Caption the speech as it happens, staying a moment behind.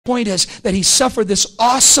Point is that he suffered this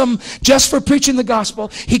awesome, just for preaching the gospel.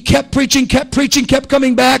 He kept preaching, kept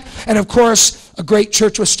coming back. And of course, a great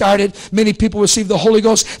church was started. Many people received the Holy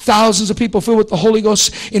Ghost. Thousands of people filled with the Holy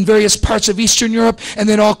Ghost in various parts of Eastern Europe. And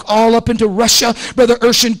then all up into Russia. Brother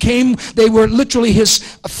Urshan came. They were literally, his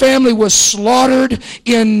family was slaughtered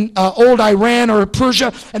in old Iran or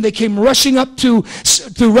Persia. And they came rushing up through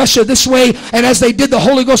Russia this way. And as they did, the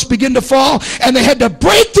Holy Ghost began to fall. And they had to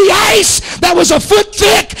break the ice that was a foot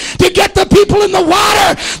thick to get the people in the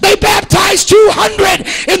water. They baptized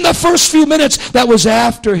 200 in the first few minutes. That was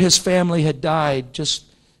after his family had died just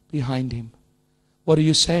behind him. What are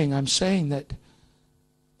you saying? I'm saying that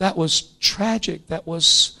was tragic. That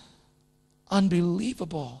was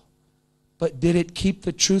unbelievable. But did it keep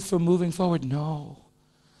the truth from moving forward? No.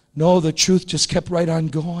 No, the truth just kept right on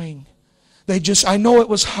going. I know it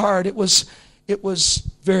was hard. It was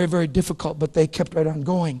very, very difficult, but they kept right on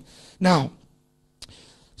going. Now,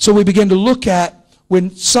 so we begin to look at when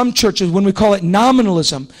some churches, when we call it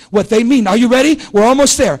nominalism, what they mean. Are you ready? We're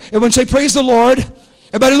almost there. Everyone say, praise the Lord.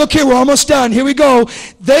 Everybody look here, we're almost done. Here we go.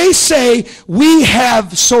 They say, we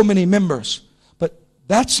have so many members. But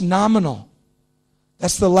that's nominal.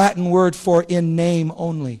 That's the Latin word for in name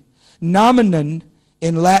only. Nomen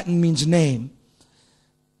in Latin means name.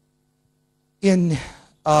 In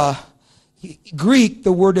Greek,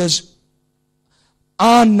 the word is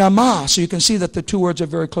anama. So you can see that the two words are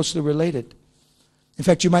very closely related. In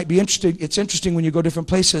fact, you might be interested. It's interesting when you go different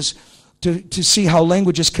places to see how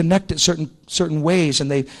languages connect in certain ways, and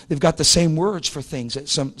they've got the same words for things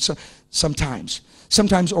sometimes.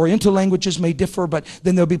 Sometimes Oriental languages may differ, but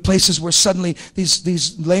then there'll be places where suddenly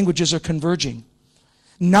these languages are converging.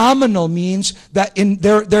 Nominal means that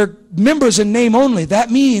they're members in name only. That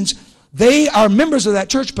means they are members of that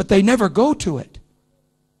church, but they never go to it.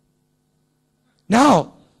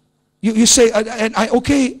 Now, you say,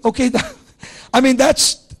 okay. I mean,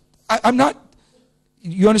 I'm not,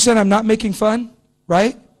 you understand I'm not making fun,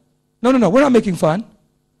 right? No, we're not making fun.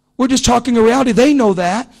 We're just talking a reality. They know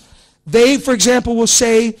that. They, for example, will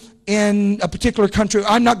say in a particular country,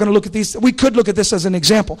 I'm not going to look at these, we could look at this as an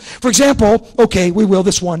example. For example, okay, we will,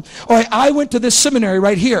 this one. All right, I went to this seminary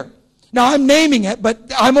right here. Now, I'm naming it, but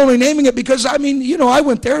I'm only naming it because, I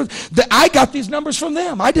went there. I got these numbers from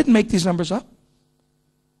them. I didn't make these numbers up.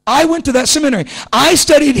 I went to that seminary. I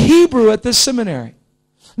studied Hebrew at this seminary.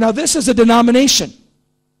 Now, this is a denomination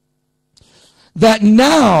that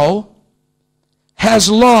now has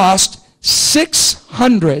lost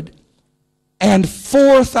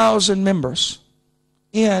 604,000 members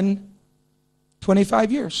in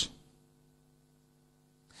 25 years.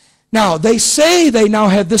 Now, they say they now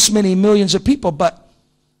have this many millions of people, but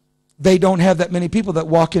they don't have that many people that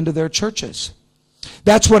walk into their churches.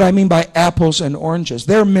 That's what I mean by apples and oranges.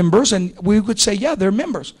 They're members, and we would say, yeah, they're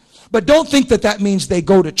members. But don't think that means they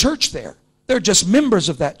go to church there. They're just members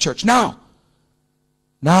of that church. Now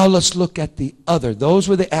let's look at the other. Those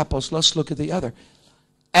were the apples. Let's look at the other.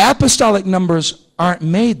 Apostolic numbers aren't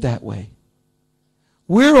made that way.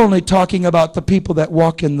 We're only talking about the people that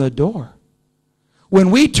walk in the door.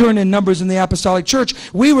 When we turn in numbers in the apostolic church,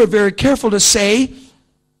 we were very careful to say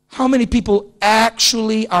how many people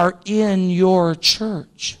actually are in your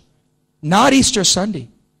church. Not Easter Sunday.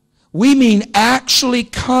 We mean actually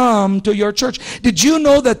come to your church. Did you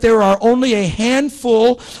know that there are only a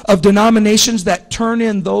handful of denominations that turn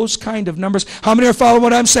in those kind of numbers? How many are following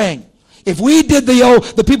what I'm saying? If we did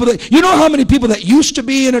the people that, you know how many people that used to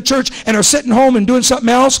be in a church and are sitting home and doing something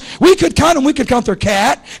else? We could count them. We could count their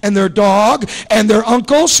cat and their dog and their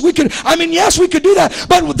uncles. Yes, we could do that.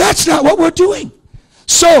 But that's not what we're doing.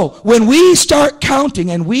 So when we start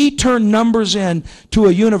counting and we turn numbers in to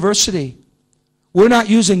a university, we're not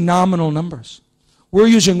using nominal numbers. We're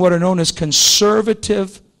using what are known as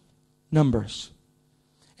conservative numbers.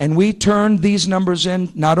 And we turn these numbers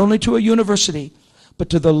in not only to a university, but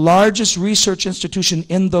to the largest research institution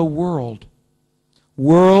in the world,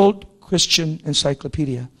 World Christian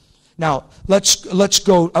Encyclopedia. Now, let's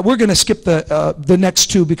go. We're going to skip the next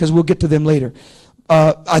two because we'll get to them later.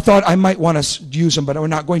 I thought I might want to use them, but we're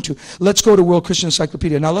not going to. Let's go to World Christian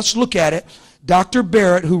Encyclopedia. Now, let's look at it. Dr.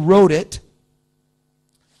 Barrett, who wrote it,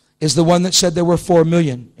 is the one that said there were 4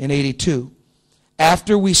 million in 82.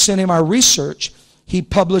 After we sent him our research, he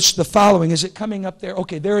published the following. Is it coming up there?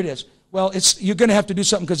 Okay, there it is. Well, you're going to have to do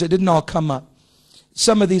something because it didn't all come up.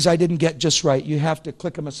 Some of these I didn't get just right. You have to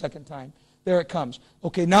click them a second time. There it comes.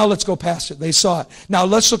 Okay, now let's go past it. They saw it. Now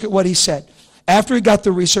let's look at what he said. After he got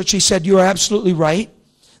the research, he said, you are absolutely right.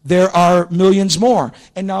 There are millions more.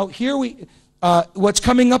 And now here what's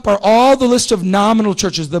coming up are all the list of nominal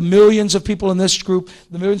churches, the millions of people in this group,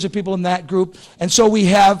 the millions of people in that group. And so we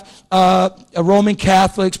have Roman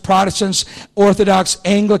Catholics, Protestants, Orthodox,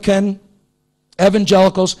 Anglican,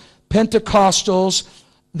 Evangelicals, Pentecostals,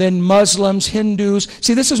 then Muslims, Hindus.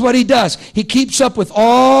 See, this is what he does. He keeps up with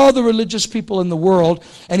all the religious people in the world,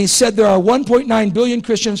 and he said there are 1.9 billion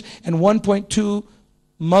Christians and 1.2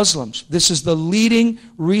 Muslims. This is the leading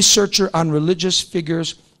researcher on religious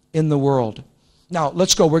figures in the world. Now,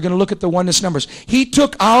 let's go. We're going to look at the oneness numbers. He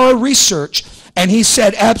took our research and he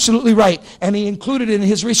said absolutely right, and he included it in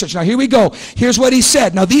his research. Now, here we go. Here's what he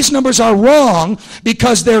said. Now, these numbers are wrong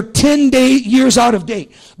because they're 10 years out of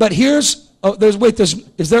date. But here's,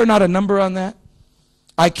 is there not a number on that?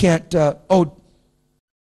 I can't, at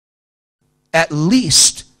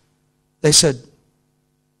least, they said,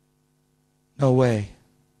 no way.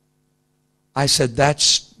 I said,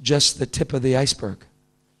 that's just the tip of the iceberg.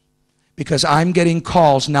 Because I'm getting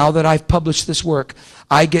calls, now that I've published this work,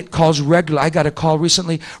 I get calls regularly. I got a call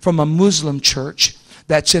recently from a Muslim church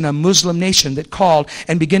that's in a Muslim nation that called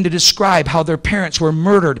and began to describe how their parents were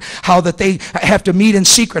murdered, how that they have to meet in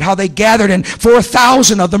secret, how they gathered and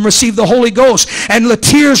 4,000 of them received the Holy Ghost, and the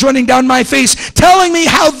tears running down my face telling me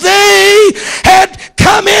how they had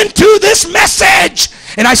come into this message.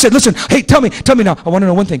 And I said, listen, hey, tell me now, I want to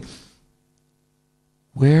know one thing.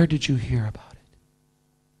 Where did you hear about it?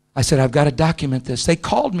 I said, I've got to document this. They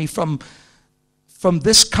called me from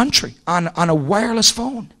this country on a wireless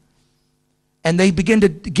phone. And they began to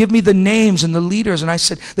give me the names and the leaders. And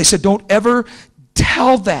they said, don't ever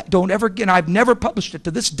tell that. Don't ever, and I've never published it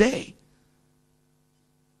to this day.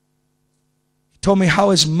 He told me how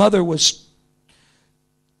his mother was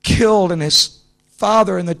killed and his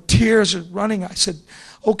father, and the tears are running. I said,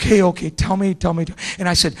 okay, tell me. And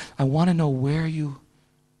I said, I want to know where you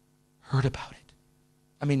heard about it.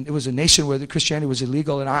 I mean, it was a nation where the Christianity was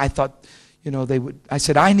illegal, and I thought, they would. I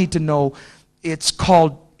said, I need to know. It's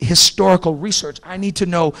called historical research. I need to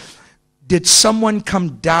know, did someone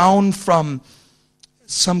come down from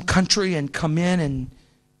some country and come in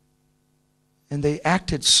and they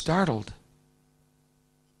acted startled.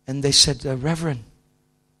 And they said, Reverend,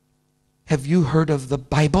 have you heard of the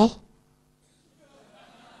Bible?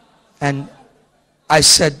 And I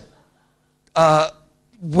said, well,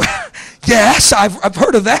 yes, I've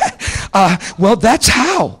heard of that. Well, that's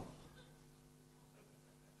how.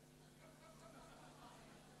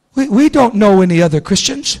 We don't know any other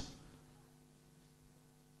Christians.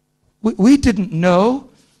 We didn't know.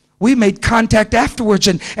 We made contact afterwards,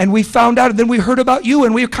 and we found out, and then we heard about you,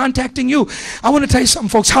 and we are contacting you. I want to tell you something,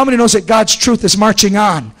 folks. How many knows that God's truth is marching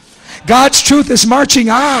on? God's truth is marching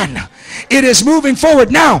on. It is moving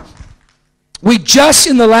forward. Now, we just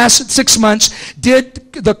in the last 6 months did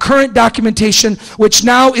the current documentation, which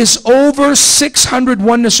now is over 600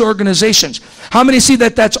 oneness organizations. How many see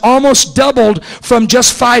that that's almost doubled from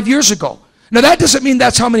just 5 years ago? Now that doesn't mean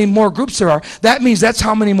that's how many more groups there are. That means that's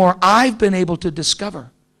how many more I've been able to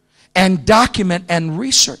discover and document and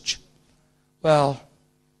research. Well,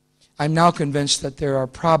 I'm now convinced that there are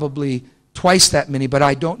probably twice that many, but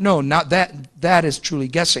I don't know. Not that is truly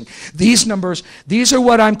guessing. These numbers, these are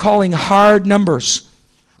what I'm calling hard numbers.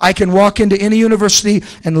 I can walk into any university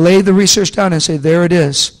and lay the research down and say, there it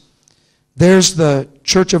is. There's the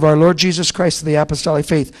Church of our Lord Jesus Christ of the Apostolic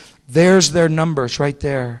Faith. There's their numbers right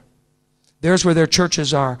there. There's where their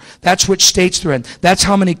churches are. That's which states they're in. That's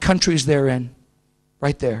how many countries they're in.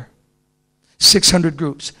 Right there. 600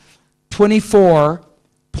 groups.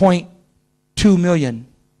 24.2 million.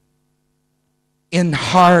 In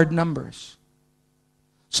hard numbers.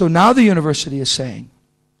 So now the university is saying,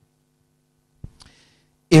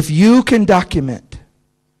 if you can document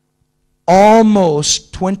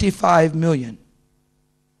almost 25 million,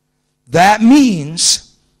 that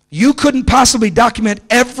means you couldn't possibly document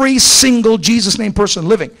every single Jesus name person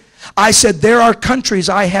living. I said there are countries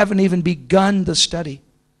I haven't even begun the study.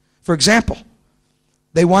 For example,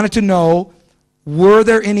 they wanted to know, were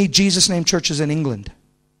there any Jesus name churches in England?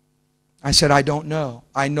 I said, I don't know.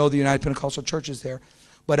 I know the United Pentecostal Church is there,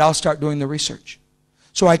 but I'll start doing the research.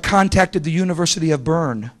 So I contacted the University of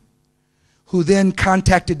Bern, who then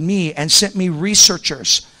contacted me and sent me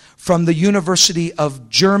researchers from the University of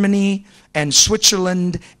Germany and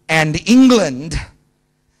Switzerland and England.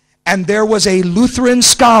 And there was a Lutheran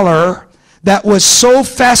scholar that was so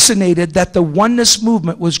fascinated that the oneness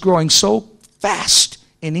movement was growing so fast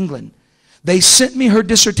in England. They sent me her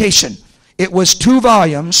dissertation. It was 2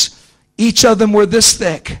 volumes. Each of them were this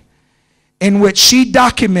thick, in which she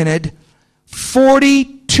documented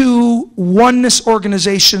 42 oneness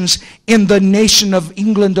organizations in the nation of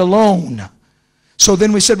England alone. So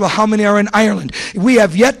then we said, well, how many are in Ireland? We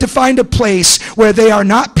have yet to find a place where they are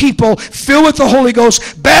not people filled with the Holy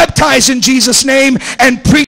Ghost, baptized in Jesus' name, and preach